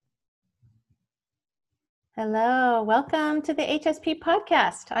Hello, welcome to the HSP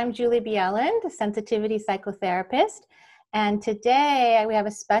podcast. I'm Julie Bieland, a sensitivity psychotherapist, and today we have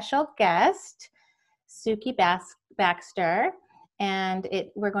a special guest, Sukie Baxter, and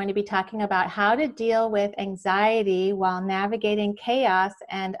we're going to be talking about how to deal with anxiety while navigating chaos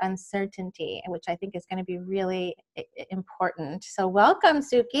and uncertainty, which I think is going to be really important. So welcome,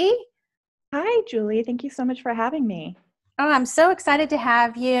 Sukie. Hi, Julie. Thank you so much for having me. Oh, I'm so excited to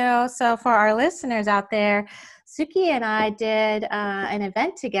have you. So for our listeners out there, Sukie and I did an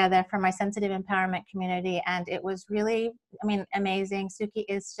event together for my sensitive empowerment community, and it was really, amazing. Sukie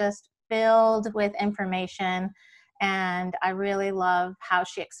is just filled with information, and I really love how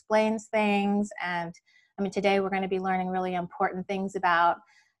she explains things. And today we're going to be learning really important things about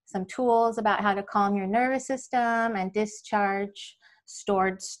some tools about how to calm your nervous system and discharge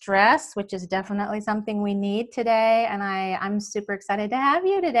stored stress, which is definitely something we need today. And I'm super excited to have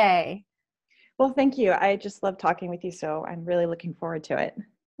you today. Well, thank you. I just love talking with you, so I'm really looking forward to it.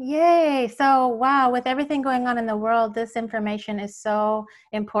 Yay. So, wow, with everything going on in the world, this information is so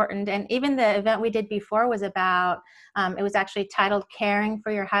important. And even the event we did before was about, it was actually titled Caring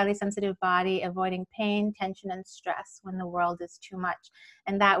for Your Highly Sensitive Body, Avoiding Pain, Tension, and Stress When the World is Too Much.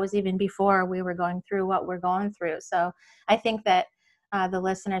 And that was even before we were going through what we're going through. So I think that the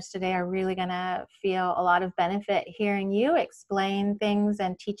listeners today are really going to feel a lot of benefit hearing you explain things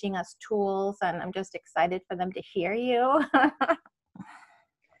and teaching us tools. And I'm just excited for them to hear you.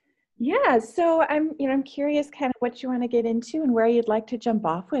 Yeah, so I'm curious kind of what you want to get into and where you'd like to jump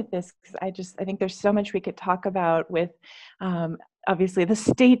off with this, because I think there's so much we could talk about with obviously the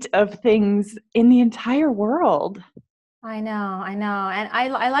state of things in the entire world. I know. And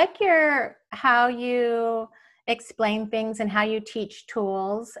I like how you explain things and how you teach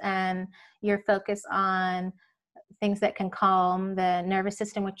tools and your focus on things that can calm the nervous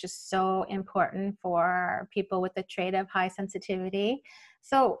system, which is so important for people with the trait of high sensitivity.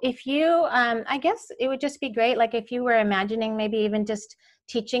 So if you, I guess it would just be great, like if you were imagining maybe even just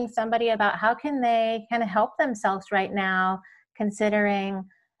teaching somebody about how can they kind of help themselves right now, considering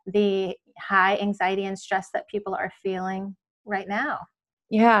the high anxiety and stress that people are feeling right now.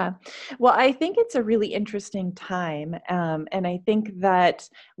 Yeah. Well, I think it's a really interesting time. And I think that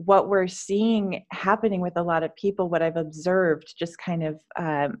what we're seeing happening with a lot of people, what I've observed just kind of,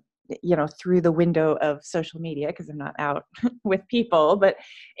 through the window of social media, because I'm not out with people, but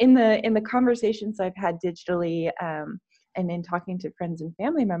in the conversations I've had digitally, and in talking to friends and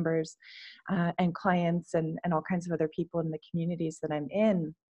family members, and clients and all kinds of other people in the communities that I'm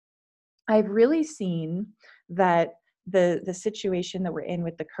in, I've really seen that the situation that we're in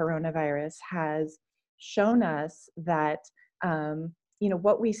with the coronavirus has shown us that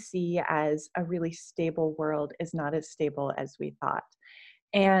what we see as a really stable world is not as stable as we thought,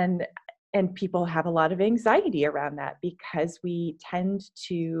 and people have a lot of anxiety around that because we tend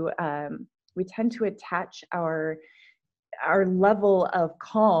to attach our level of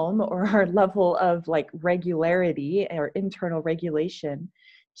calm or our level of like regularity or internal regulation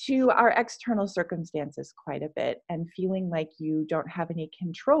to our external circumstances quite a bit, and feeling like you don't have any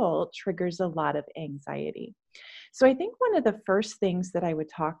control triggers a lot of anxiety. So I think one of the first things that I would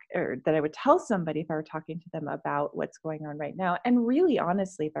tell somebody if I were talking to them about what's going on right now, and really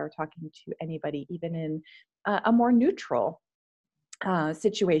honestly if I were talking to anybody even in a more neutral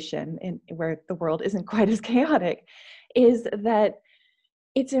situation where the world isn't quite as chaotic, is that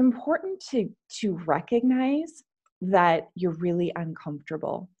it's important to recognize that you're really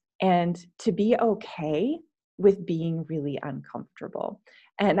uncomfortable and to be okay with being really uncomfortable.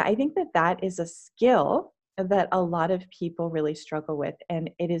 And I think that that is a skill that a lot of people really struggle with.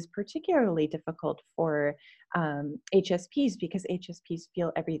 And it is particularly difficult for HSPs because HSPs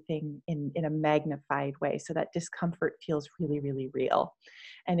feel everything in a magnified way. So that discomfort feels really, really real.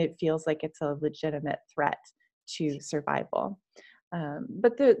 And it feels like it's a legitimate threat to survival.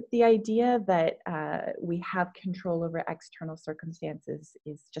 But the idea that we have control over external circumstances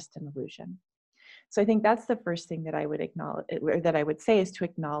is just an illusion. So I think that's the first thing that I would acknowledge, or that I would say, is to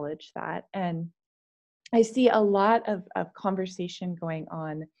acknowledge that. And I see a lot of conversation going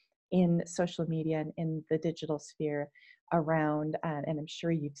on in social media and in the digital sphere around, and I'm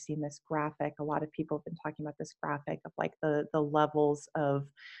sure you've seen this graphic. A lot of people have been talking about this graphic of like the levels of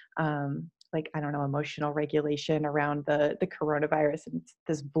like, I don't know, emotional regulation around the coronavirus. And it's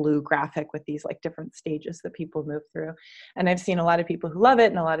this blue graphic with these like different stages that people move through. And I've seen a lot of people who love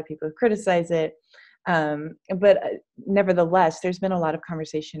it and a lot of people who criticize it. But nevertheless, there's been a lot of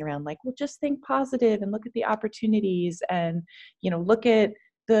conversation around like, well, just think positive and look at the opportunities and, look at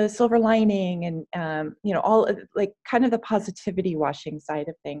the silver lining and, all like kind of the positivity washing side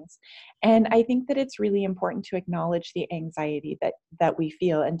of things. And I think that it's really important to acknowledge the anxiety that we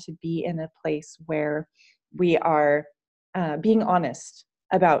feel, and to be in a place where we are being honest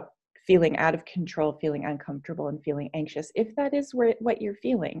about feeling out of control, feeling uncomfortable, and feeling anxious, if that is what you're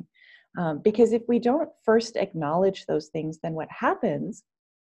feeling. Because if we don't first acknowledge those things, then what happens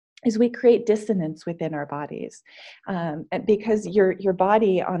is we create dissonance within our bodies, and because your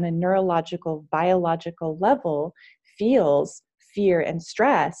body on a neurological, biological level feels fear and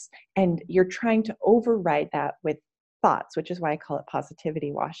stress, and you're trying to override that with thoughts, which is why I call it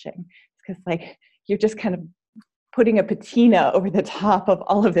positivity washing. Because like you're just kind of putting a patina over the top of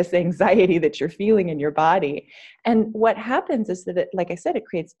all of this anxiety that you're feeling in your body. And what happens is that, like I said, it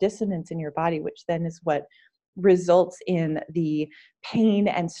creates dissonance in your body, which then is what results in the pain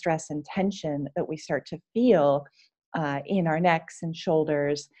and stress and tension that we start to feel in our necks and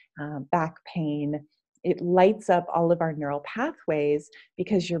shoulders, back pain. It lights up all of our neural pathways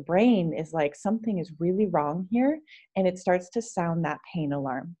because your brain is like, something is really wrong here, and it starts to sound that pain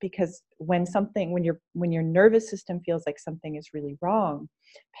alarm. Because when your nervous system feels like something is really wrong,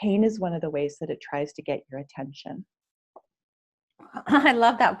 pain is one of the ways that it tries to get your attention. I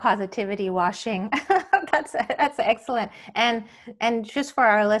love that positivity washing. That's excellent. And just for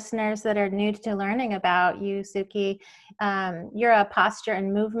our listeners that are new to learning about you, Sukie, you're a posture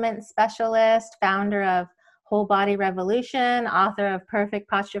and movement specialist, founder of Whole Body Revolution, author of Perfect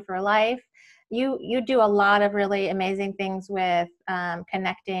Posture for Life. You do a lot of really amazing things with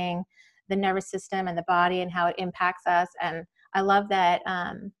connecting the nervous system and the body and how it impacts us. And I love that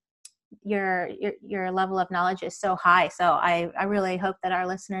your level of knowledge is so high. So I really hope that our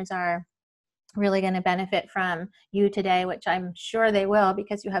listeners are really going to benefit from you today, which I'm sure they will,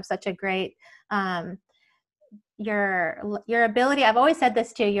 because you have such a great your ability. I've always said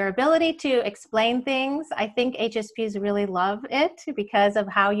this too, your ability to explain things. I think HSPs really love it because of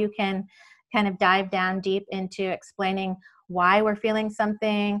how you can kind of dive down deep into explaining why we're feeling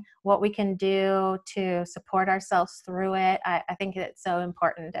something, what we can do to support ourselves through it. I think it's so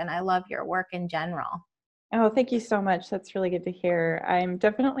important, and I love your work in general. Oh, thank you so much. That's really good to hear. I'm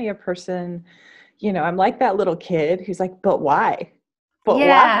definitely a person, I'm like that little kid who's like, but why? But why?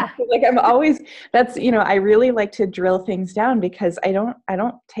 Yeah. Like I'm always, I really like to drill things down because I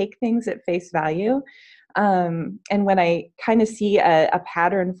don't take things at face value. And when I kind of see a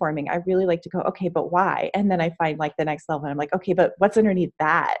pattern forming, I really like to go, okay, but why? And then I find like the next level and I'm like, okay, but what's underneath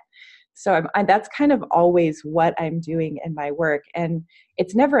that? So that's kind of always what I'm doing in my work. And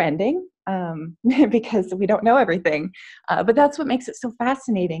it's never ending, because we don't know everything. But that's what makes it so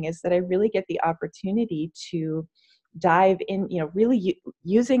fascinating, is that I really get the opportunity to dive in, really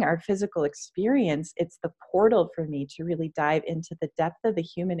using our physical experience. It's the portal for me to really dive into the depth of the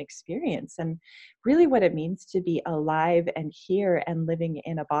human experience and really what it means to be alive and here and living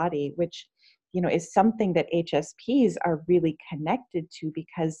in a body, which, is something that HSPs are really connected to,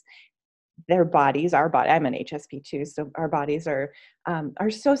 because their bodies, our body, I'm an HSP too, so our bodies are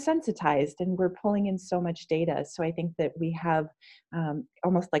so sensitized, and we're pulling in so much data. So I think that we have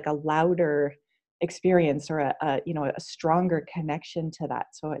almost like a louder experience, or a stronger connection to that.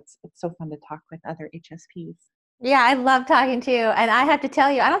 So it's so fun to talk with other HSPs. Yeah, I love talking to you. And I have to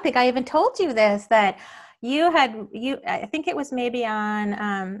tell you, I don't think I even told you this, that I think it was maybe on,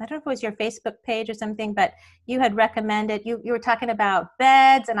 I don't know if it was your Facebook page or something, but you had recommended, you were talking about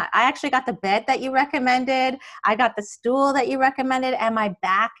beds, and I actually got the bed that you recommended. I got the stool that you recommended, and my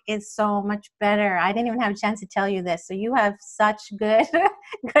back is so much better. I didn't even have a chance to tell you this. So you have such good,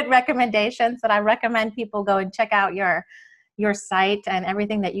 good recommendations that I recommend people go and check out your site and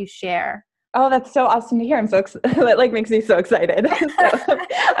everything that you share. Oh, that's so awesome to hear. I'm so that like makes me so excited.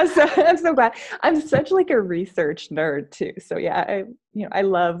 I'm so glad. I'm such like a research nerd too. So yeah, I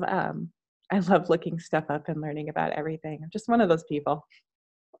love looking stuff up and learning about everything. I'm just one of those people.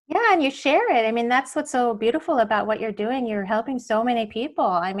 Yeah, and you share it. I mean, that's what's so beautiful about what you're doing. You're helping so many people.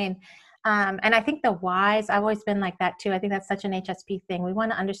 I mean, and I think the whys, I've always been like that too. I think that's such an HSP thing. We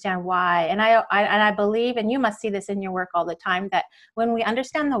want to understand why. And I believe, and you must see this in your work all the time, that when we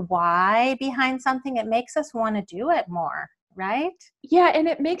understand the why behind something, it makes us want to do it more, right? Yeah, and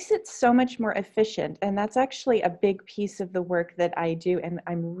it makes it so much more efficient. And that's actually a big piece of the work that I do. And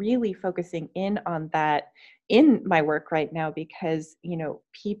I'm really focusing in on that in my work right now, because,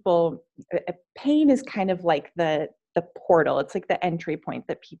 people, pain is kind of like the portal. It's like the entry point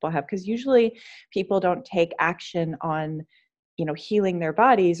that people have, because usually people don't take action on healing their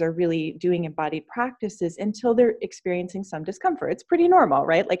bodies or really doing embodied practices until they're experiencing some discomfort. It's pretty normal,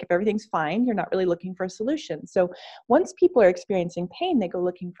 right? Like if everything's fine, you're not really looking for a solution. So once people are experiencing pain, they go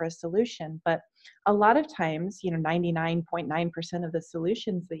looking for a solution. But a lot of times, 99.9% of the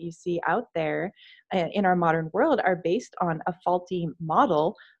solutions that you see out there in our modern world are based on a faulty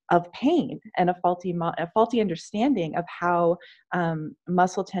model of pain and a faulty understanding of how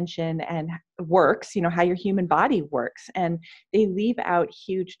muscle tension and works, how your human body works. And they leave out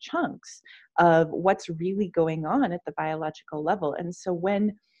huge chunks of what's really going on at the biological level. And so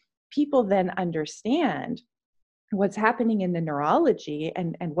when people then understand what's happening in the neurology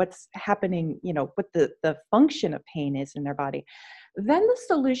and what's happening, what the function of pain is in their body, then the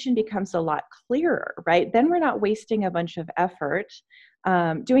solution becomes a lot clearer, right? Then we're not wasting a bunch of effort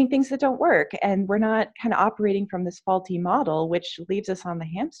doing things that don't work. And we're not kind of operating from this faulty model, which leaves us on the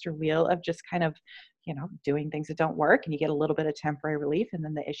hamster wheel of just kind of, doing things that don't work, and you get a little bit of temporary relief and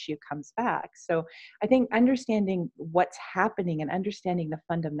then the issue comes back. So I think understanding what's happening and understanding the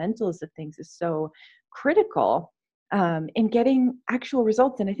fundamentals of things is so critical in getting actual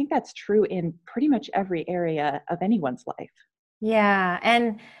results. And I think that's true in pretty much every area of anyone's life. Yeah,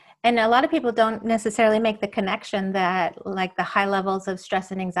 and a lot of people don't necessarily make the connection that like the high levels of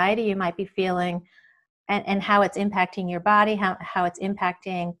stress and anxiety you might be feeling and how it's impacting your body, how it's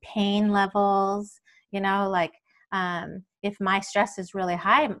impacting pain levels, like if my stress is really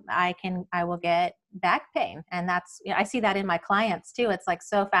high, I will get back pain. And that's, I see that in my clients too. It's like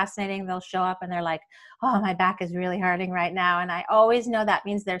so fascinating. They'll show up and they're like, oh, my back is really hurting right now. And I always know that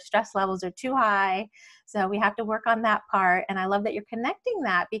means their stress levels are too high. So we have to work on that part. And I love that you're connecting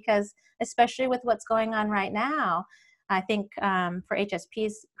that because especially with what's going on right now, I think for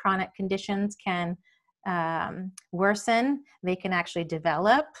HSPs, chronic conditions can worsen. They can actually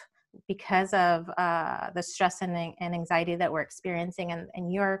develop because of the stress and anxiety that we're experiencing,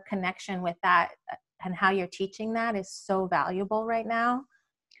 and your connection with that and how you're teaching that is so valuable right now.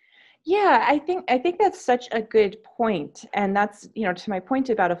 Yeah, I think that's such a good point. And that's, to my point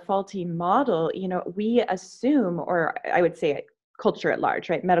about a faulty model, we assume, or I would say culture at large,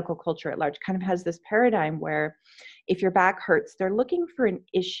 right? Medical culture at large kind of has this paradigm where if your back hurts, they're looking for an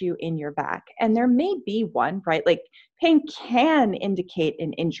issue in your back. And there may be one, right? Like pain can indicate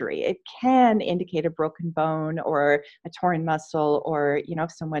an injury. It can indicate a broken bone or a torn muscle, or,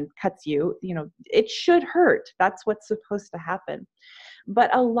 if someone cuts you, it should hurt. That's what's supposed to happen.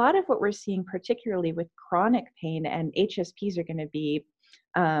 But a lot of what we're seeing, particularly with chronic pain, and HSPs are going to be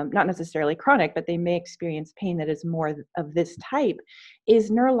not necessarily chronic, but they may experience pain that is more of this type,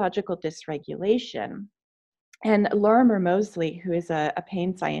 is neurological dysregulation. And Lorimer Moseley, who is a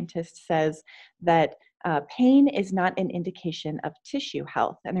pain scientist, says that pain is not an indication of tissue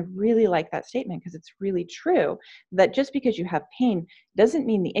health. And I really like that statement because it's really true that just because you have pain doesn't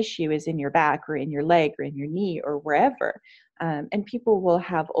mean the issue is in your back or in your leg or in your knee or wherever. And people will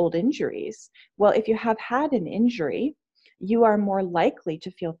have old injuries. Well, if you have had an injury, you are more likely to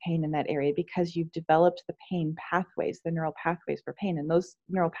feel pain in that area because you've developed the pain pathways, the neural pathways for pain. And those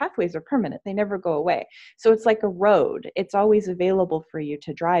neural pathways are permanent. They never go away. So it's like a road. It's always available for you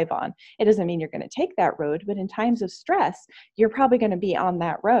to drive on. It doesn't mean you're going to take that road, but in times of stress, you're probably going to be on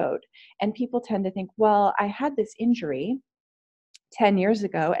that road. And people tend to think, well, I had this injury 10 years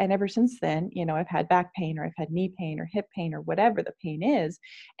ago, and ever since then, I've had back pain, or I've had knee pain or hip pain or whatever the pain is,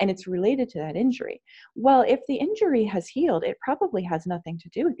 and it's related to that injury. Well, if the injury has healed, it probably has nothing to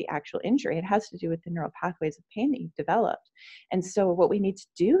do with the actual injury. It has to do with the neural pathways of pain that you've developed. And so what we need to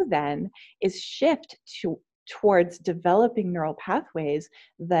do then is shift towards developing neural pathways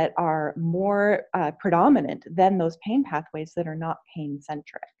that are more predominant than those pain pathways that are not pain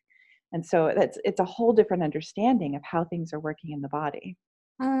centric. And so it's a whole different understanding of how things are working in the body.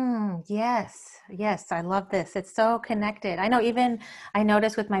 Yes, yes, I love this. It's so connected. I know even I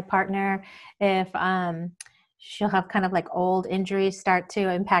notice with my partner if she'll have kind of like old injuries start to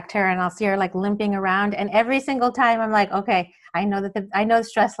impact her and I'll see her like limping around, and every single time I'm like, okay, I know that I know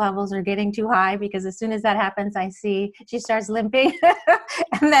stress levels are getting too high, because as soon as that happens, I see she starts limping.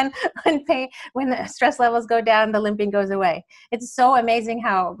 And then when the stress levels go down, the limping goes away. It's so amazing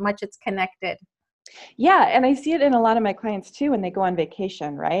how much it's connected. Yeah, and I see it in a lot of my clients too when they go on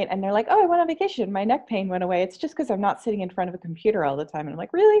vacation, right? And they're like, "Oh, I went on vacation. My neck pain went away. It's just because I'm not sitting in front of a computer all the time." And I'm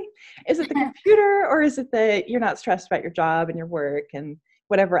like, "Really? Is it the computer, or is it that you're not stressed about your job and your work and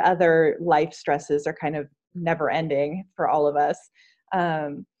whatever other life stresses are kind of never ending for all of us?"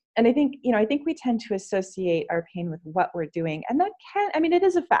 And I think we tend to associate our pain with what we're doing. And that it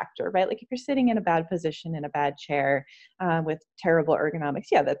is a factor, right? Like if you're sitting in a bad position in a bad chair with terrible ergonomics,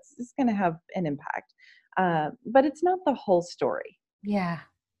 yeah, it's going to have an impact. but it's not the whole story. Yeah.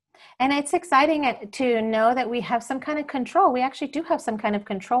 And it's exciting to know that we have some kind of control. We actually do have some kind of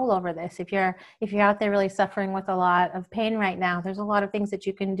control over this. If you're out there really suffering with a lot of pain right now, there's a lot of things that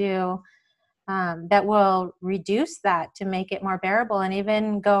you can do that will reduce that to make it more bearable and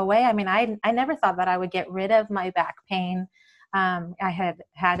even go away. I mean, I never thought that I would get rid of my back pain. I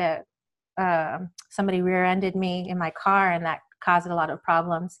had somebody rear-ended me in my car, and that caused a lot of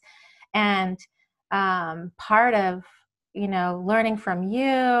problems. And part of learning from you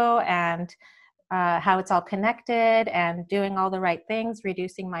and how it's all connected and doing all the right things,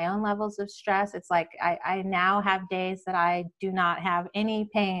 reducing my own levels of stress. It's like I now have days that I do not have any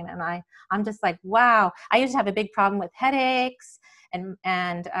pain, and I'm just like, wow. I used to have a big problem with headaches, and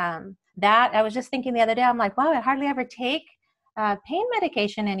that I was just thinking the other day. I'm like, wow, I hardly ever take pain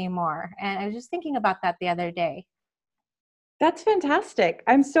medication anymore, and I was just thinking about that the other day. That's fantastic.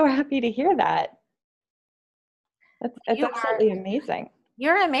 I'm so happy to hear that. That's You are absolutely amazing.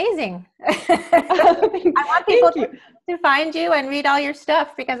 You're amazing. I want people Thank you. to find you and read all your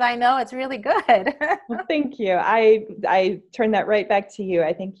stuff because I know it's really good. Well, thank you. I turn that right back to you.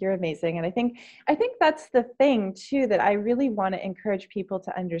 I think you're amazing. And I think that's the thing too that I really want to encourage people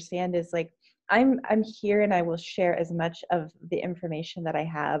to understand is like I'm here and I will share as much of the information that I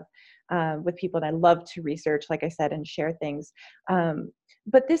have with people, and I love to research, like I said, and share things.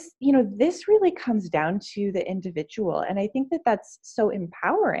 But this really comes down to the individual, and I think that that's so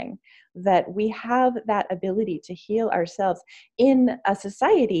empowering that we have that ability to heal ourselves in a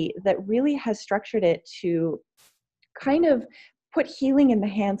society that really has structured it to kind of put healing in the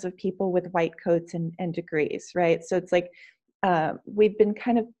hands of people with white coats and degrees, right? So it's like we've been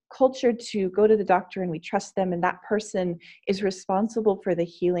kind of cultured to go to the doctor and we trust them, and that person is responsible for the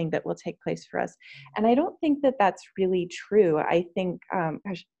healing that will take place for us. And I don't think that that's really true. I think I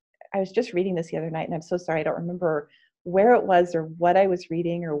was just reading this the other night, and I'm so sorry, I don't remember where it was or what I was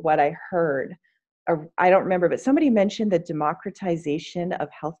reading or what I heard. Or I don't remember, but somebody mentioned the democratization of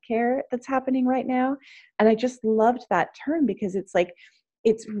healthcare that's happening right now. And I just loved that term because it's like,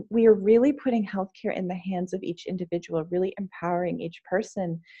 we are really putting healthcare in the hands of each individual, really empowering each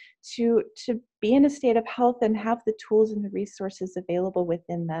person to be in a state of health and have the tools and the resources available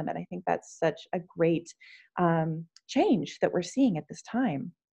within them. And I think that's such a great change that we're seeing at this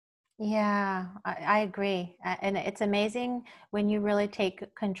time. Yeah, I agree. And it's amazing when you really take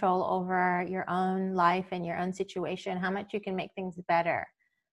control over your own life and your own situation, how much you can make things better.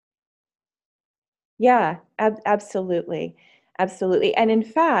 Yeah, absolutely. Absolutely. And in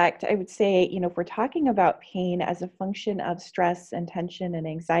fact, I would say, if we're talking about pain as a function of stress and tension and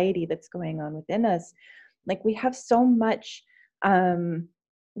anxiety that's going on within us, like um,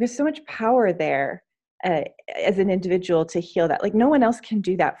 there's so much power there uh, as an individual to heal that. Like no one else can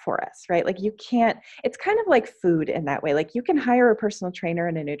do that for us, right? Like you can't, it's kind of like food in that way. Like you can hire a personal trainer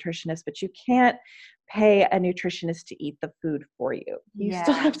and a nutritionist, but you can't pay a nutritionist to eat the food for you. You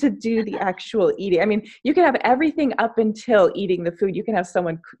still Yeah. have to do the actual eating. I mean, you can have everything up until eating the food. You can have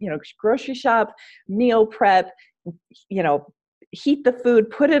someone, grocery shop, meal prep, you know, heat the food,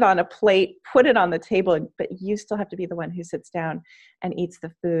 put it on a plate, put it on the table, but you still have to be the one who sits down and eats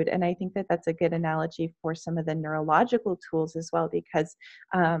the food. And I think that that's a good analogy for some of the neurological tools as well, because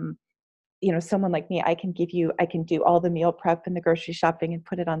someone like me, I can do all the meal prep and the grocery shopping and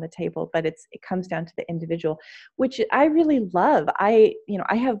put it on the table, but it comes down to the individual, which I really love. I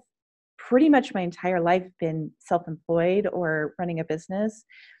have pretty much my entire life been self-employed or running a business,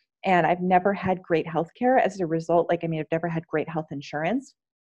 and I've never had great healthcare as a result. I've never had great health insurance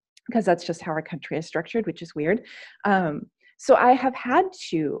because that's just how our country is structured, which is weird. Um, so I have had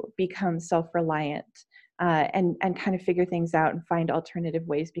to become self-reliant and kind of figure things out and find alternative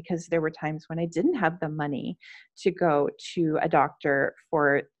ways, because there were times when I didn't have the money to go to a doctor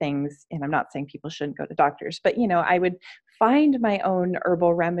for things. And I'm not saying people shouldn't go to doctors, but I would find my own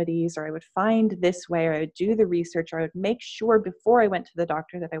herbal remedies, or I would find this way, or I would do the research, or I would make sure before I went to the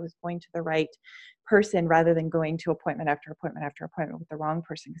doctor that I was going to the right person rather than going to appointment after appointment after appointment with the wrong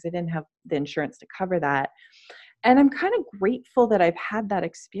person, because I didn't have the insurance to cover that. And I'm kind of grateful that I've had that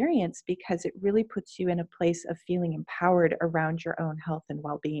experience, because it really puts you in a place of feeling empowered around your own health and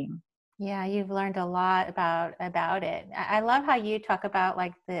well-being. Yeah, you've learned a lot about it. I love how you talk about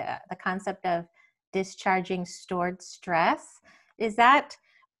like the concept of discharging stored stress. Is that,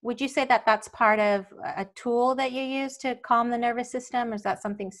 would you say that that's part of a tool that you use to calm the nervous system? Or is that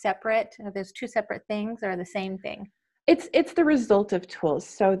something separate? Are those two separate things or the same thing? It's the result of tools.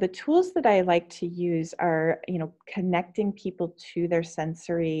 So the tools that I like to use are, connecting people to their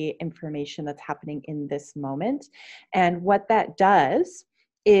sensory information that's happening in this moment. And what that does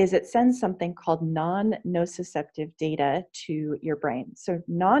is it sends something called non-nociceptive data to your brain. So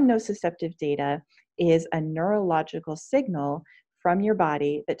non-nociceptive data is a neurological signal from your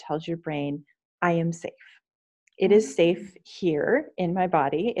body that tells your brain, I am safe. It is safe here in my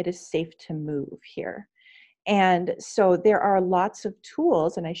body. It is safe to move here. And so there are lots of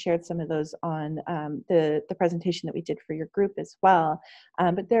tools, and I shared some of those on the presentation that we did for your group as well.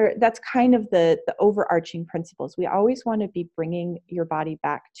 But that's kind of the overarching principles. We always want to be bringing your body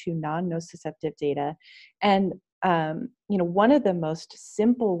back to non-nociceptive data. And one of the most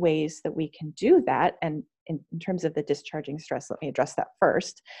simple ways that we can do that, and in terms of the discharging stress, let me address that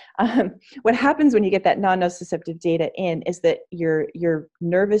first. What happens when you get that non-nociceptive data in is that your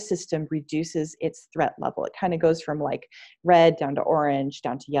nervous system reduces its threat level. It kind of goes from like red down to orange,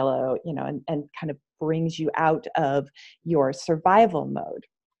 down to yellow, and kind of brings you out of your survival mode.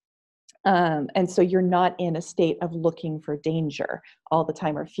 And so you're not in a state of looking for danger all the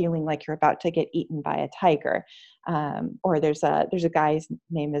time or feeling like you're about to get eaten by a tiger. Or there's a guy's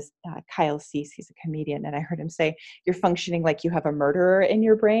name is Kyle Cease. He's a comedian, and I heard him say, "You're functioning like you have a murderer in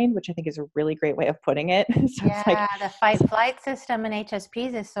your brain," which I think is a really great way of putting it. So it's like, Yeah, the fight flight system in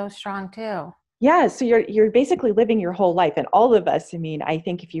HSPs is so strong too. yeah, so you're basically living your whole life, and all of us. I mean, I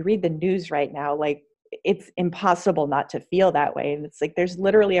think if you read the news right now, like, it's impossible not to feel that way. And it's like there's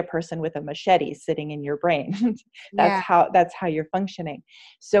literally a person with a machete sitting in your brain. that's Yeah. how you're functioning.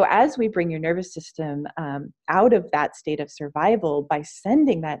 So as we bring your nervous system out of that state of survival by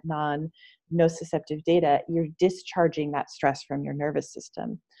sending that non-nociceptive data, you're discharging that stress from your nervous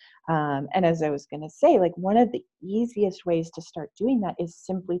system. And as I was going to say, like, one of the easiest ways to start doing that is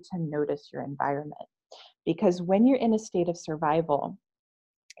simply to notice your environment. Because when you're in a state of survival,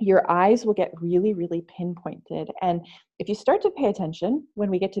 your eyes will get really, really pinpointed. And if you start to pay attention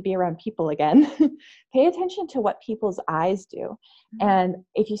when we get to be around people again, pay attention to what people's eyes do. And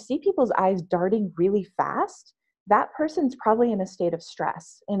if you see people's eyes darting really fast, that person's probably in a state of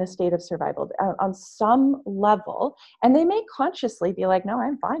stress, in a state of survival on some level. And they may consciously be like, no,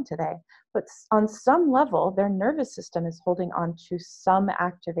 I'm fine today. But on some level, their nervous system is holding on to some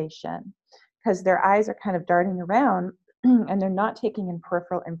activation because their eyes are kind of darting around and they're not taking in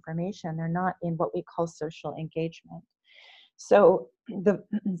peripheral information. They're not in what we call social engagement. So the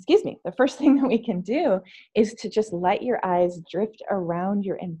first thing that we can do is to just let your eyes drift around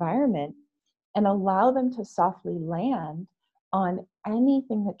your environment and allow them to softly land on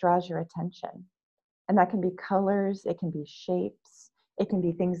anything that draws your attention. And that can be colors, it can be shapes, it can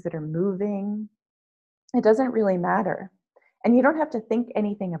be things that are moving. It doesn't really matter. And you don't have to think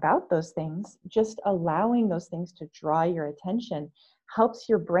anything about those things. Just allowing those things to draw your attention helps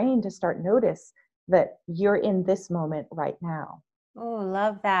your brain to start notice that you're in this moment right now. Oh,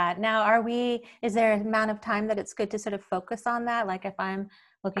 love that. Now, is there an amount of time that it's good to sort of focus on that? Like if I'm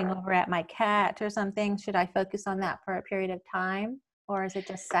looking over at my cat or something, should I focus on that for a period of time, or is it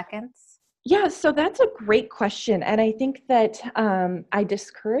just seconds? Yeah, so that's a great question. And I think that I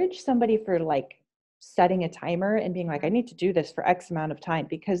discourage somebody for like setting a timer and being like, I need to do this for X amount of time,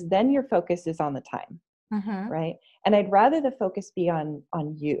 because then your focus is on the time. Mm-hmm. Right? And I'd rather the focus be on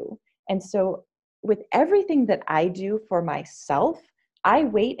you. And so with everything that I do for myself, I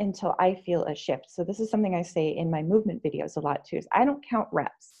wait until I feel a shift. So this is something I say in my movement videos a lot too, is I don't count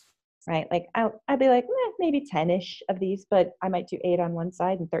reps, right? Like I'll be like, maybe 10-ish of these, but I might do 8 on one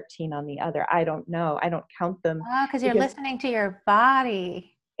side and 13 on the other. I don't know. I don't count them Oh, because you're because listening to your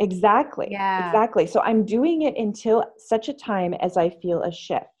body. Yeah. exactly. So I'm doing it until such a time as I feel a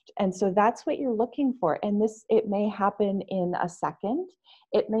shift. And so that's what you're looking for. And it may happen in a second.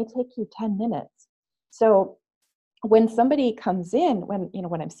 It may take you 10 minutes. So when somebody comes in,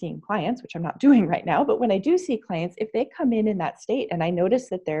 when I'm seeing clients, which I'm not doing right now, but when I do see clients, if they come in that state and I notice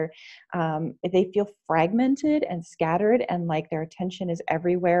that if they feel fragmented and scattered and like their attention is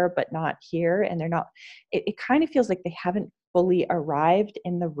everywhere but not here, and it kind of feels like they haven't fully arrived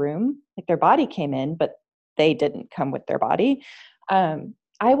in the room, like their body came in, but they didn't come with their body.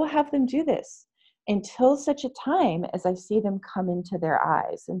 I will have them do this until such a time as I see them come into their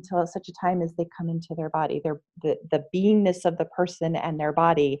eyes, until such a time as they come into their body. The beingness of the person and their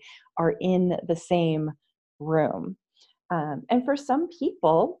body are in the same room. And for some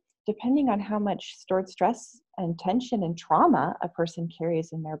people, depending on how much stored stress and tension and trauma a person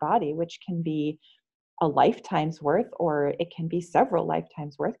carries in their body, which can be a lifetime's worth, or it can be several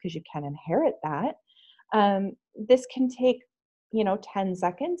lifetimes worth because you can inherit that. This can take 10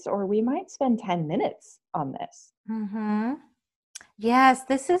 seconds, or we might spend 10 minutes on this. Mm-hmm. Yes,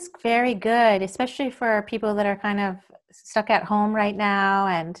 this is very good, especially for people that are kind of stuck at home right now.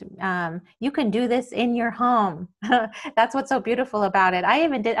 And you can do this in your home. That's what's so beautiful about it.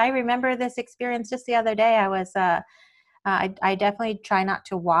 I remember this experience just the other day. I definitely try not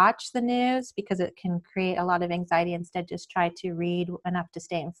to watch the news because it can create a lot of anxiety. Instead, just try to read enough to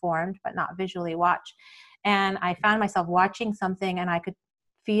stay informed, but not visually watch. And I found myself watching something and I could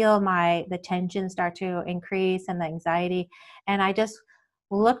feel the tension start to increase and the anxiety. And I just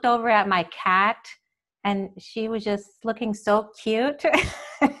looked over at my cat and she was just looking so cute.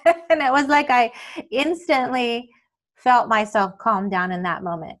 And it was like I instantly felt myself calm down in that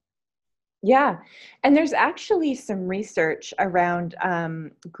moment. Yeah. And there's actually some research around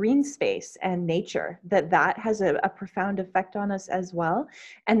green space and nature that has a profound effect on us as well.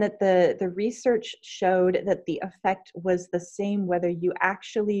 And that the research showed that the effect was the same whether you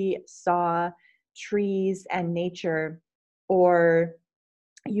actually saw trees and nature or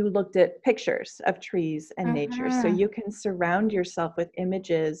you looked at pictures of trees and nature. So Mhm. you can surround yourself with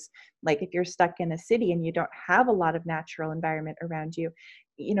images. Like if you're stuck in a city and you don't have a lot of natural environment around you,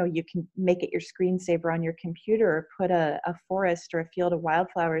 you know, you can make it your screensaver on your computer or put a forest or a field of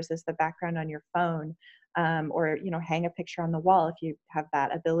wildflowers as the background on your phone, or, you know, hang a picture on the wall if you have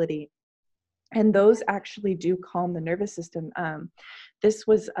that ability. And those actually do calm the nervous system. This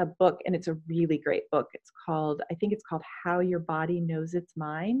was a book, and it's a really great book. I think it's called How Your Body Knows Its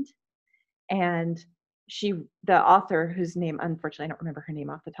Mind. And the author, whose name, unfortunately, I don't remember her name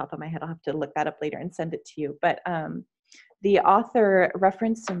off the top of my head. I'll have to look that up later and send it to you. But the author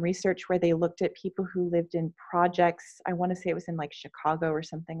referenced some research where they looked at people who lived in projects. I want to say it was in like Chicago or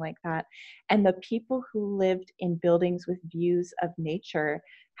something like that. And the people who lived in buildings with views of nature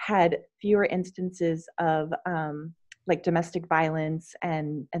had fewer instances of like domestic violence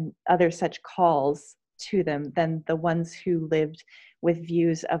and other such calls to them than the ones who lived with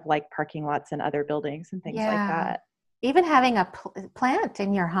views of like parking lots and other buildings and things like Yeah. that. Even having a plant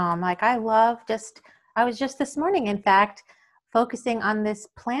in your home. Like I was just this morning, in fact, focusing on this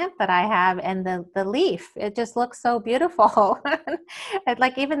plant that I have and the leaf. It just looks so beautiful. And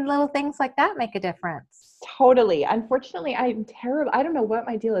like even little things like that make a difference. Totally. Unfortunately, I'm terrible. I don't know what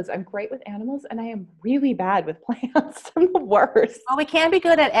my deal is. I'm great with animals and I am really bad with plants. I'm the worst. Oh, we can't be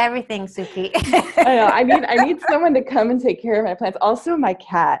good at everything, Suki. I know. I need someone to come and take care of my plants. Also, my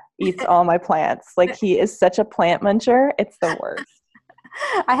cat eats all my plants. Like he is such a plant muncher. It's the worst.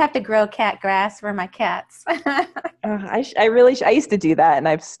 I have to grow cat grass for my cats. I used to do that and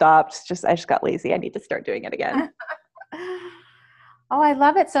I've stopped. I just got lazy. I need to start doing it again. Oh, I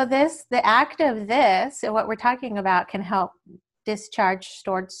love it. So the act of this, what we're talking about, can help discharge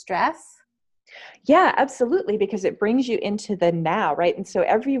stored stress. Yeah, absolutely, because it brings you into the now, right? And so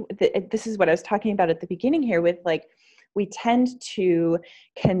this is what I was talking about at the beginning here with like, we tend to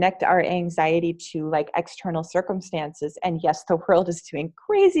connect our anxiety to like external circumstances. And yes, the world is doing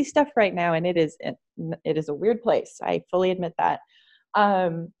crazy stuff right now, and it is a weird place. I fully admit that.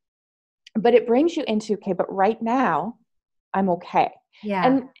 Um, but it brings you into, okay, but right now I'm okay.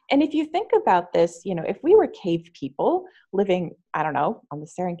 Yeah. And if you think about this, you know, if we were cave people living, I don't know, on the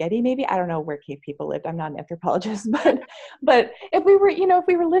Serengeti, maybe, I don't know where cave people lived. I'm not an anthropologist, but if we were, you know, if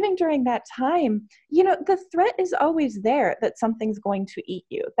we were living during that time, you know, the threat is always there that something's going to eat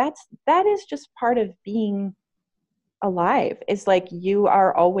you. That is just part of being alive. It's like you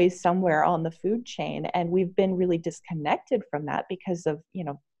are always somewhere on the food chain, and we've been really disconnected from that because of, you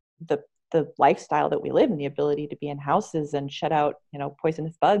know, the lifestyle that we live in, the ability to be in houses and shut out, you know,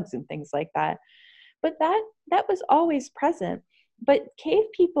 poisonous bugs and things like that. But that was always present. But cave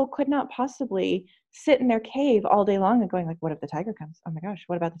people could not possibly sit in their cave all day long and going like, what if the tiger comes? Oh my gosh,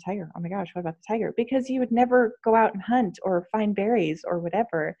 what about the tiger? Oh my gosh, what about the tiger? Because you would never go out and hunt or find berries or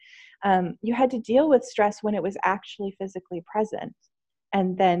whatever. You had to deal with stress when it was actually physically present.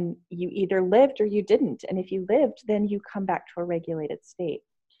 And then you either lived or you didn't. And if you lived, then you come back to a regulated state.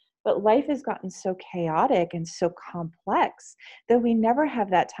 But life has gotten so chaotic and so complex that we never have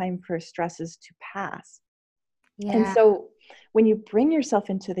that time for stresses to pass. And Yeah. so when you bring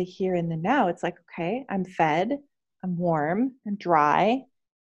yourself into the here and the now, it's like, okay, I'm fed, I'm warm, I'm dry.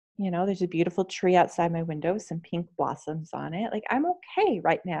 You know, there's a beautiful tree outside my window with some pink blossoms on it. Like I'm okay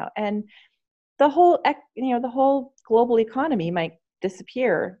right now. And the whole global economy might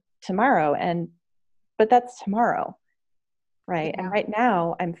disappear tomorrow, but that's tomorrow. Right. And Yeah. right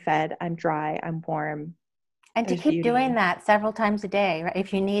now I'm fed, I'm dry, I'm warm. And to There's keep doing beauty. that several times a day, right,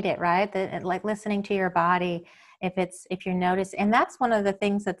 if you need it, right? Like listening to your body, if you're noticing, and that's one of the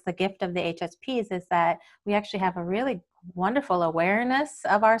things that's the gift of the HSPs is that we actually have a really wonderful awareness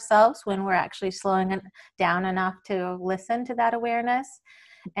of ourselves when we're actually slowing it down enough to listen to that awareness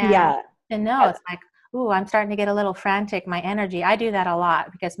and Yeah. to know it's like, ooh, I'm starting to get a little frantic, my energy. I do that a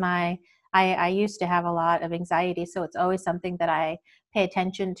lot because I used to have a lot of anxiety, so it's always something that I pay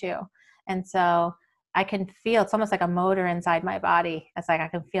attention to. And so I can feel it's almost like a motor inside my body. It's like I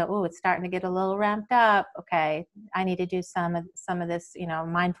can feel, oh, it's starting to get a little ramped up. Okay, I need to do some of this,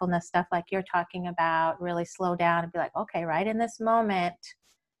 mindfulness stuff like you're talking about. Really slow down and be like, okay, right in this moment,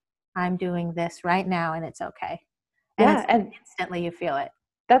 I'm doing this right now, and it's okay. And Yeah. it's And instantly you feel it.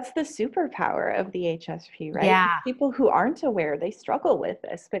 that's the superpower of the HSP, right? Yeah, Because people who aren't aware, they struggle with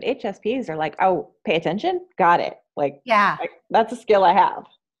this, but HSPs are like, oh, pay attention, got it. yeah. Like that's a skill I have.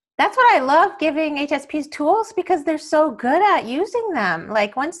 That's what I love giving HSPs tools because they're so good at using them.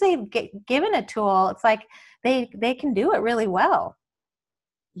 Like once they've given a tool, it's like they can do it really well.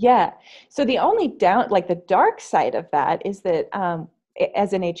 Yeah. So the only like the dark side of that is that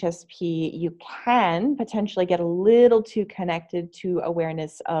as an HSP, you can potentially get a little too connected to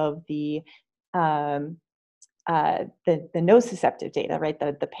awareness of um, the nociceptive data, right?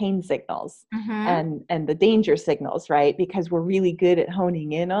 The pain signals Mm-hmm. and the danger signals, right? Because we're really good at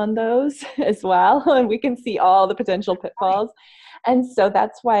honing in on those as well, and we can see all the potential pitfalls. And so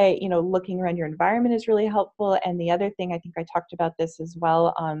that's why, looking around your environment is really helpful. And the other thing, I think I talked about this as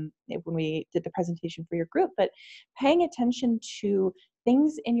well when we did the presentation for your group, but paying attention to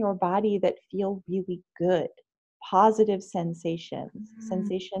things in your body that feel really good, positive sensations, Mm.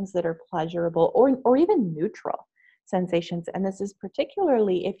 sensations that are pleasurable or even neutral sensations. And this is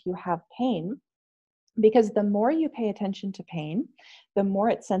particularly if you have pain, because the more you pay attention to pain, the more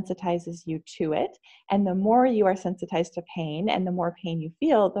it sensitizes you to it. And the more you are sensitized to pain and the more pain you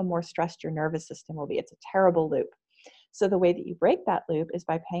feel, the more stressed your nervous system will be. It's a terrible loop. So the way that you break that loop is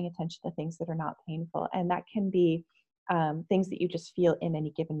by paying attention to things that are not painful. And that can be things that you just feel in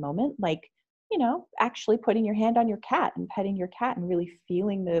any given moment, like, actually putting your hand on your cat and petting your cat and really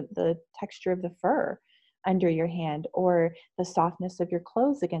feeling the texture of the fur under your hand, or the softness of your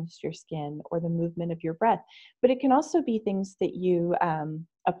clothes against your skin, or the movement of your breath. But it can also be things that you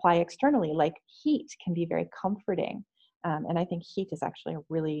apply externally, like heat can be very comforting. And I think heat is actually a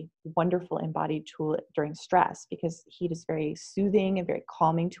really wonderful embodied tool during stress, because heat is very soothing and very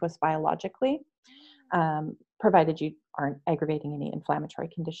calming to us biologically, provided you aren't aggravating any inflammatory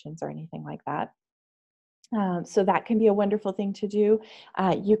conditions or anything like that. So that can be a wonderful thing to do.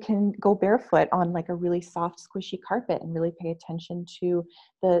 You can go barefoot on like a really soft, squishy carpet and really pay attention to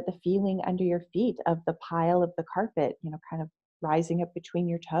the feeling under your feet of the pile of the carpet, kind of rising up between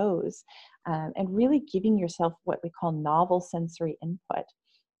your toes, and really giving yourself what we call novel sensory input,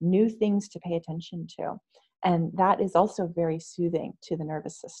 new things to pay attention to. And that is also very soothing to the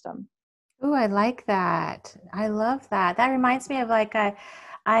nervous system. Ooh, I like that. I love that. That reminds me of like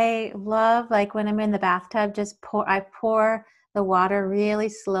I love like when I'm in the bathtub, I pour the water really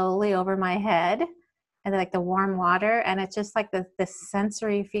slowly over my head and like the warm water. And it's just like this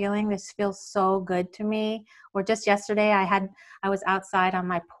sensory feeling. This feels so good to me. Or just yesterday I was outside on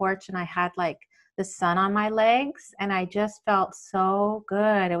my porch and I had like the sun on my legs and I just felt so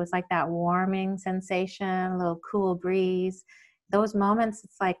good. It was like that warming sensation, a little cool breeze. Those moments,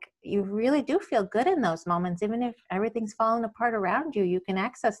 it's like you really do feel good in those moments. Even if everything's falling apart around you, you can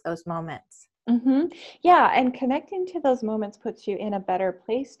access those moments. Yeah, and connecting to those moments puts you in a better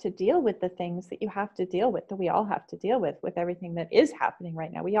place to deal with the things that you have to deal with, that we all have to deal with everything that is happening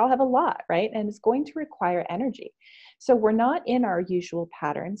right now. We all have a lot, right? And it's going to require energy. So we're not in our usual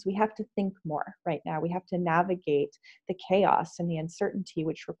patterns. We have to think more right now. We have to navigate the chaos and the uncertainty,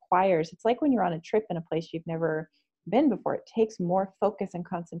 which requires, it's like when you're on a trip in a place you've never been before. It takes more focus and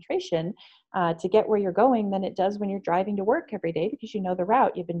concentration to get where you're going than it does when you're driving to work every day, because you know the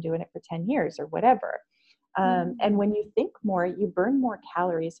route, you've been doing it for 10 years or whatever. And Mm. when you think more, you burn more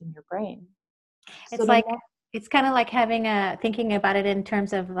calories in your brain. So It's the like more, it's kind of like thinking about it in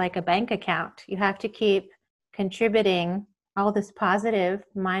terms of like a bank account. You have to keep contributing all this positive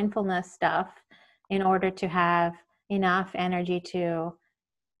mindfulness stuff in order to have enough energy to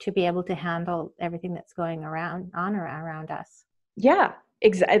be able to handle everything that's going around us. yeah,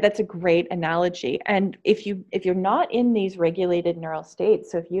 exactly. That's a great analogy. And if you're not in these regulated neural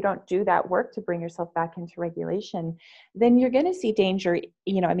states, so if you don't do that work to bring yourself back into regulation, then you're going to see danger.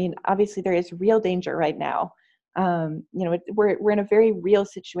 I mean, obviously there is real danger right now We're in a very real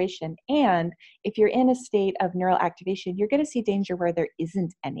situation. And if you're in a state of neural activation, you're going to see danger where there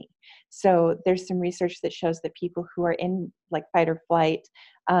isn't any. So there's some research that shows that people who are in like fight or flight,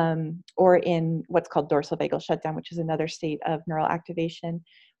 or in what's called dorsal vagal shutdown, which is another state of neural activation,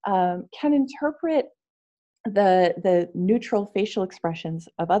 can interpret the neutral facial expressions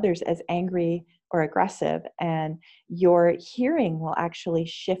of others as angry or aggressive, and your hearing will actually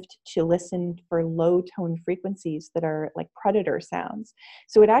shift to listen for low tone frequencies that are like predator sounds.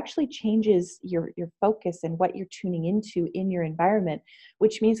 So it actually changes your focus and what you're tuning into in your environment,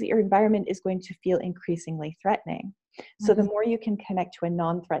 which means that your environment is going to feel increasingly threatening. So the Mhm. more you can connect to a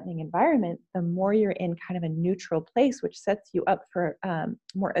non-threatening environment, the more you're in kind of a neutral place, which sets you up for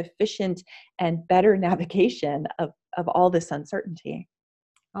more efficient and better navigation of all this uncertainty.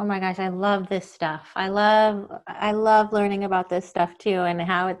 Oh my gosh, I love this stuff. I love learning about this stuff too, and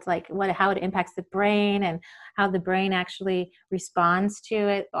how it's like how it impacts the brain and how the brain actually responds to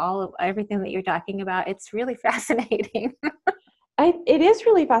it. All of everything that you're talking about. It's really fascinating. It is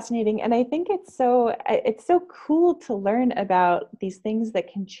really fascinating, and I think it's so cool to learn about these things that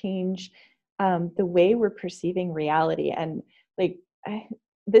can change the way we're perceiving reality. And like,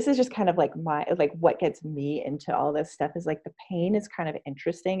 this is just kind of like what gets me into all this stuff is like the pain is kind of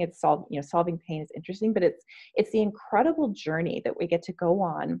interesting. Solving pain is interesting, but it's the incredible journey that we get to go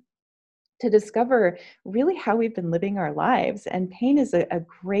on to discover really how we've been living our lives. And pain is a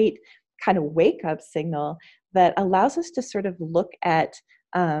great kind of wake up signal that allows us to sort of look at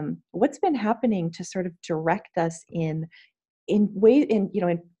what's been happening to sort of direct us in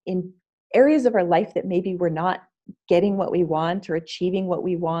areas of our life that maybe we're not getting what we want or achieving what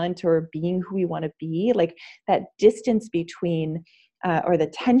we want or being who we want to be, like that distance between or the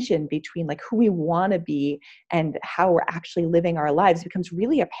tension between like who we want to be and how we're actually living our lives becomes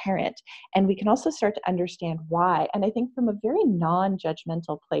really apparent. And we can also start to understand why. And I think from a very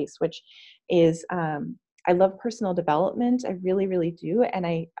non-judgmental place, which is I love personal development. I really, really do. And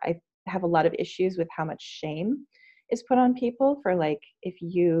I have a lot of issues with how much shame is put on people for like, if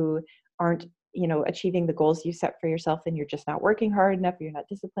you aren't achieving the goals you set for yourself, then you're just not working hard enough, or you're not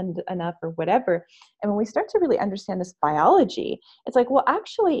disciplined enough, or whatever. And when we start to really understand this biology, it's like, well,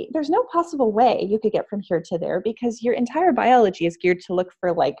 actually there's no possible way you could get from here to there, because your entire biology is geared to look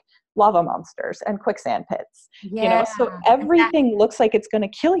for like lava monsters and quicksand pits, Yeah, so everything looks like it's going to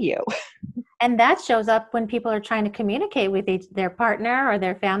kill you. and that shows up when people are trying to communicate with their partner or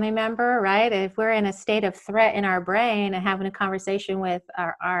their family member, right? If we're in a state of threat in our brain and having a conversation with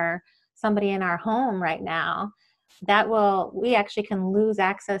our somebody in our home right now, we actually can lose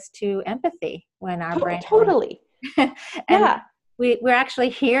access to empathy when our brain Totally. and Yeah. we're actually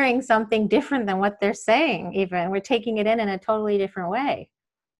hearing something different than what they're saying. Even we're taking it in a totally different way.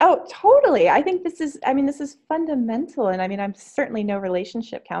 Oh, totally. This is fundamental. And I mean, I'm certainly no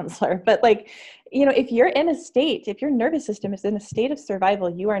relationship counselor, but like, if your nervous system is in a state of survival,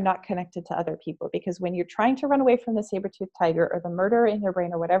 you are not connected to other people, because when you're trying to run away from the saber-toothed tiger or the murderer in your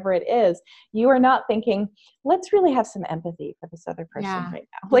brain or whatever it is, you are not thinking, let's really have some empathy for this other person Yeah, right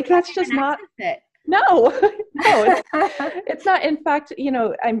now. you Like, can't that's just even not, access no, no, it. it's not. In fact,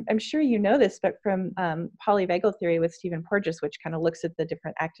 I'm sure you know this, but from polyvagal theory with Stephen Porges, which kind of looks at the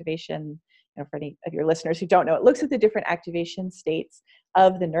different activation, for any of your listeners who don't know, it looks at the different activation states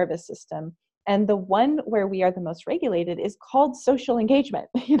of the nervous system. And the one where we are the most regulated is called social engagement.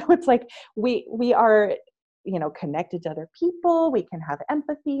 It's like we are connected to other people. We can have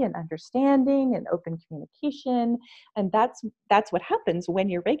empathy and understanding and open communication. And that's what happens when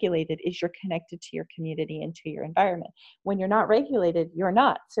you're regulated, is you're connected to your community and to your environment. When you're not regulated, you're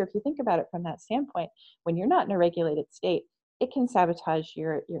not. So if you think about it from that standpoint, when you're not in a regulated state, it can sabotage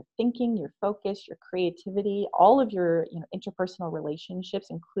your thinking, your focus, your creativity, all of your interpersonal relationships,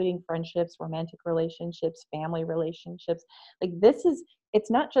 including friendships, romantic relationships, family relationships. Like,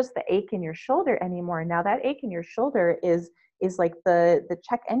 it's not just the ache in your shoulder anymore. Now that ache in your shoulder is like the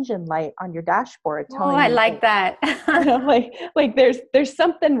check engine light on your dashboard Oh, telling I you like that, that. like there's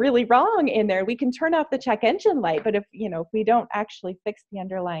something really wrong in there. We can turn off the check engine light, but if we don't actually fix the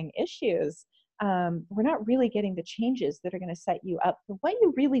underlying issues, we're not really getting the changes that are going to set you up for what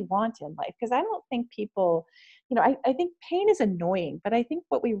you really want in life. Because I don't think people, I think pain is annoying, but I think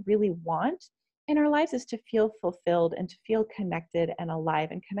what we really want in our lives is to feel fulfilled and to feel connected and alive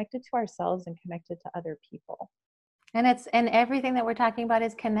and connected to ourselves and connected to other people. And everything that we're talking about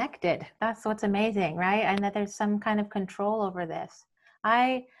is connected. That's what's amazing, right? And that there's some kind of control over this.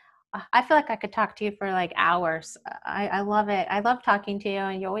 I I feel like I could talk to you for like hours. I love it. I love talking to you,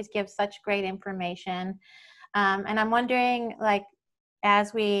 and you always give such great information. And I'm wondering, like,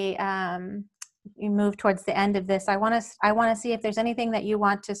 as we you move towards the end of this, I want to see if there's anything that you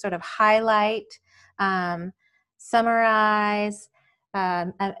want to sort of highlight, um, summarize,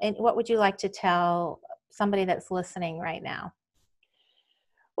 and what would you like to tell somebody that's listening right now?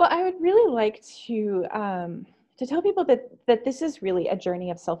 Well, I would really like to tell people that this is really a journey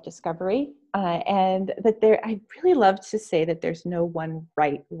of self-discovery, and that I really love to say that there's no one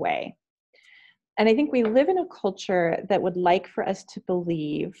right way. And I think we live in a culture that would like for us to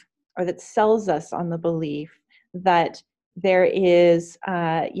believe, or that sells us on the belief that there is,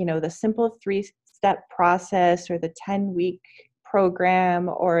 the simple three-step process, or the 10-week program,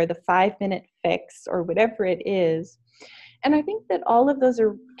 or the 5-minute fix, or whatever it is. And I think that all of those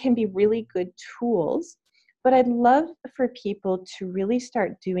can be really good tools, but I'd love for people to really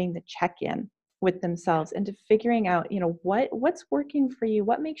start doing the check-in with themselves, and to figuring out, what's working for you,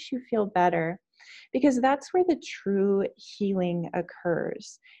 what makes you feel better, because that's where the true healing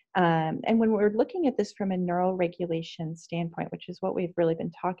occurs. And when we're looking at this from a neural regulation standpoint, which is what we've really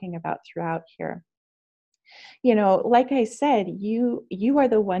been talking about throughout here, like I said, you are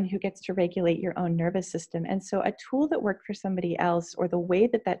the one who gets to regulate your own nervous system. And so a tool that worked for somebody else, or the way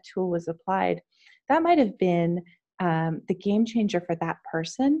that that tool was applied, that might have been the game changer for that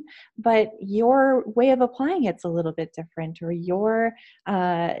person, but your way of applying it's a little bit different, or your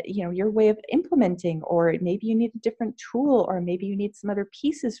way of implementing, or maybe you need a different tool, or maybe you need some other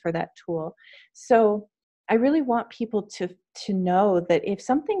pieces for that tool. So I really want people to know that if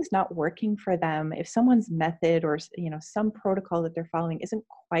something's not working for them, if someone's method, or some protocol that they're following isn't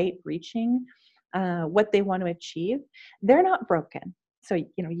quite reaching what they want to achieve, they're not broken. So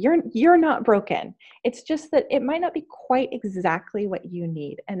you're not broken. It's just that it might not be quite exactly what you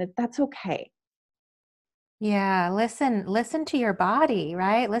need, and that's okay. Yeah, listen to your body,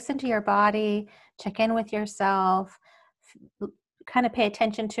 right? Listen to your body, check in with yourself, kind of pay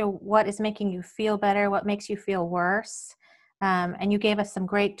attention to what is making you feel better, what makes you feel worse. And you gave us some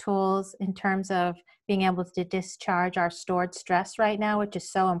great tools in terms of being able to discharge our stored stress right now, which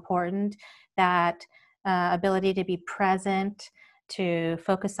is so important. That ability to be present, to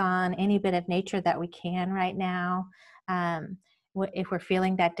focus on any bit of nature that we can right now. Um, if we're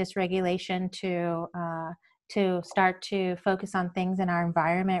feeling that dysregulation, to start to focus on things in our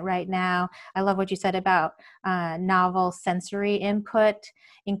environment right now. I love what you said about novel sensory input,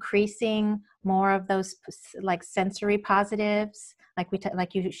 increasing more of those like sensory positives,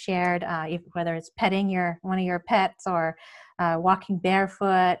 like you shared, whether it's petting one of your pets, or walking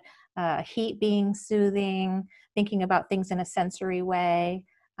barefoot, heat being soothing, thinking about things in a sensory way.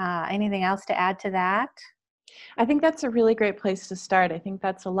 Anything else to add to that? I think that's a really great place to start. I think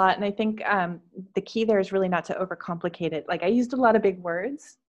that's a lot. And I think the key there is really not to overcomplicate it. Like, I used a lot of big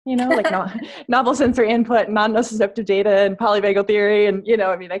words, like novel sensory input, non-nociceptive data, and polyvagal theory. And,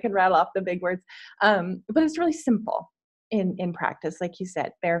 I can rattle off the big words. But it's really simple in practice. Like you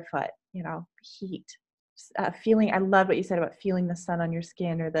said, barefoot, heat, feeling. I love what you said about feeling the sun on your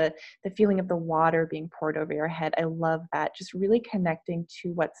skin, or the feeling of the water being poured over your head. I love that. Just really connecting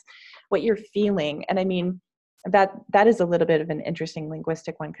to what you're feeling. And I mean, that is a little bit of an interesting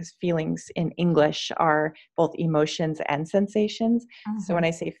linguistic one, because feelings in English are both emotions and sensations. So when Mhm. I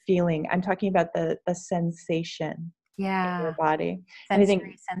say feeling, I'm talking about the sensation in your Yeah, body. And I think,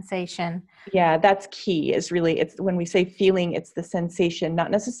 sensory sensation. yeah, that's key. It's when we say feeling, it's the sensation, not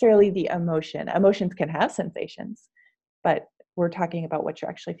necessarily the emotion. Emotions can have sensations, but we're talking about what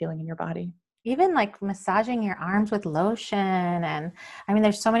you're actually feeling in your body. Even like massaging your arms with lotion. And I mean,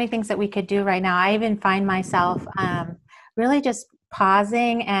 there's so many things that we could do right now. I even find myself really just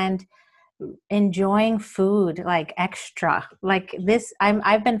pausing and enjoying food like extra. Like this,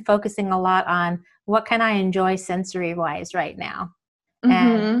 I've been focusing a lot on what can I enjoy sensory wise right now.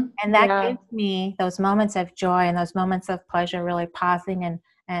 And Mm-hmm. and that Yeah. gives me those moments of joy and those moments of pleasure, really pausing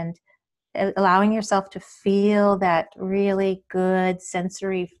and allowing yourself to feel that really good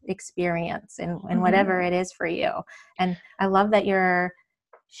sensory experience in Mm-hmm. whatever it is for you. And I love that you're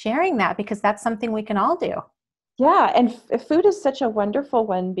sharing that, because that's something we can all do. Yeah, and food is such a wonderful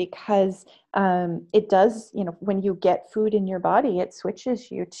one, because it does, when you get food in your body, it switches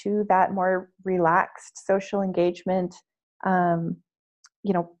you to that more relaxed social engagement, um,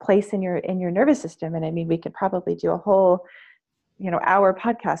 place in your nervous system. And I mean, we could probably do a whole, hour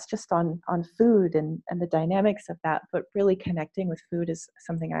podcast just on food and the dynamics of that. But really connecting with food is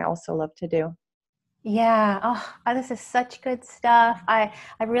something I also love to do. Yeah. Oh, this is such good stuff. I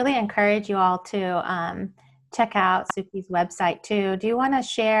really encourage you all to check out Sukie's website too. Do you want to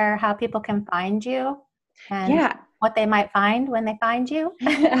share how people can find you? And Yeah. what they might find when they find you?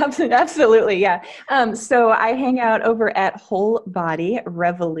 Absolutely, yeah. So I hang out over at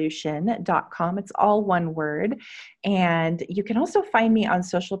wholebodyrevolution.com. It's all one word. And you can also find me on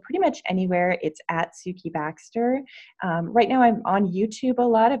social pretty much anywhere. It's at Sukie Baxter. Right now I'm on YouTube a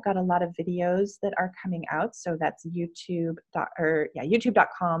lot. I've got a lot of videos that are coming out. So that's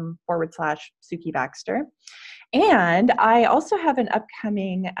youtube.com/Sukie Baxter. And I also have an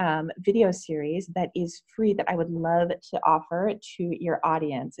upcoming video series that is free that I would love to offer to your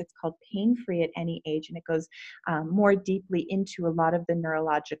audience. It's called Pain Free at Any Age, and it goes more deeply into a lot of the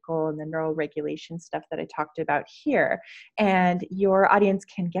neurological and the neural regulation stuff that I talked about here. And your audience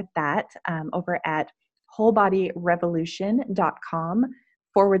can get that over at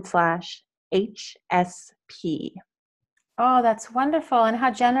wholebodyrevolution.com/HSP. Oh, that's wonderful. And how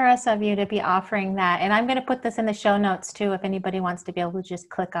generous of you to be offering that. And I'm going to put this in the show notes too, if anybody wants to be able to just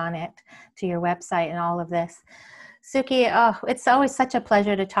click on it to your website and all of this. Sukie, oh, it's always such a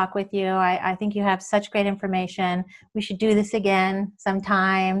pleasure to talk with you. I think you have such great information. We should do this again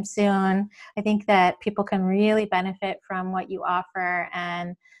sometime soon. I think that people can really benefit from what you offer,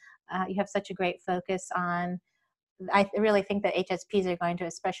 and you have such a great focus on, I really think that HSPs are going to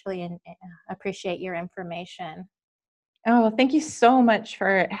especially appreciate your information. Oh, well, thank you so much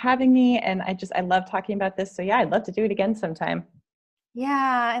for having me. And I love talking about this. So yeah, I'd love to do it again sometime.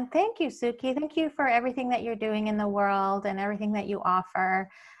 Yeah, and thank you, Sukie. Thank you for everything that you're doing in the world and everything that you offer.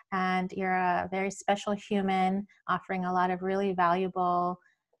 And you're a very special human, offering a lot of really valuable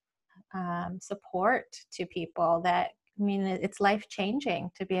support to people that, I mean, it's life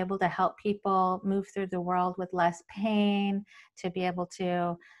changing to be able to help people move through the world with less pain, to be able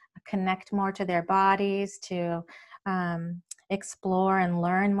to connect more to their bodies, to explore and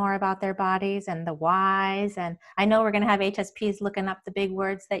learn more about their bodies and the whys. And I know we're going to have HSPs looking up the big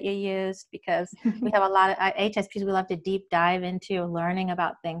words that you used, because we have a lot of HSPs we love to deep dive into learning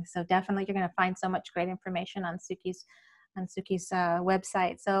about things. So definitely you're going to find so much great information on Sukie's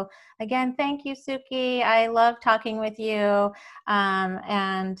website. So again, thank you, Sukie. I love talking with you.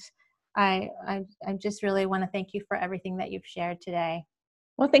 And I just really want to thank you for everything that you've shared today.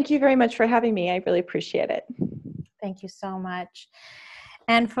 Well, thank you very much for having me. I really appreciate it. Thank you so much.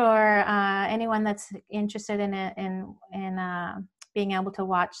 And for anyone that's interested in being able to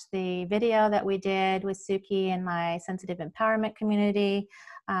watch the video that we did with Sukie and my sensitive empowerment community,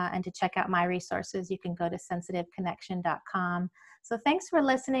 and to check out my resources, you can go to sensitiveconnection.com. So thanks for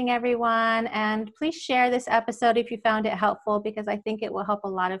listening, everyone. And please share this episode if you found it helpful, because I think it will help a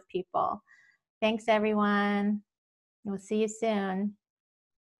lot of people. Thanks, everyone. We'll see you soon.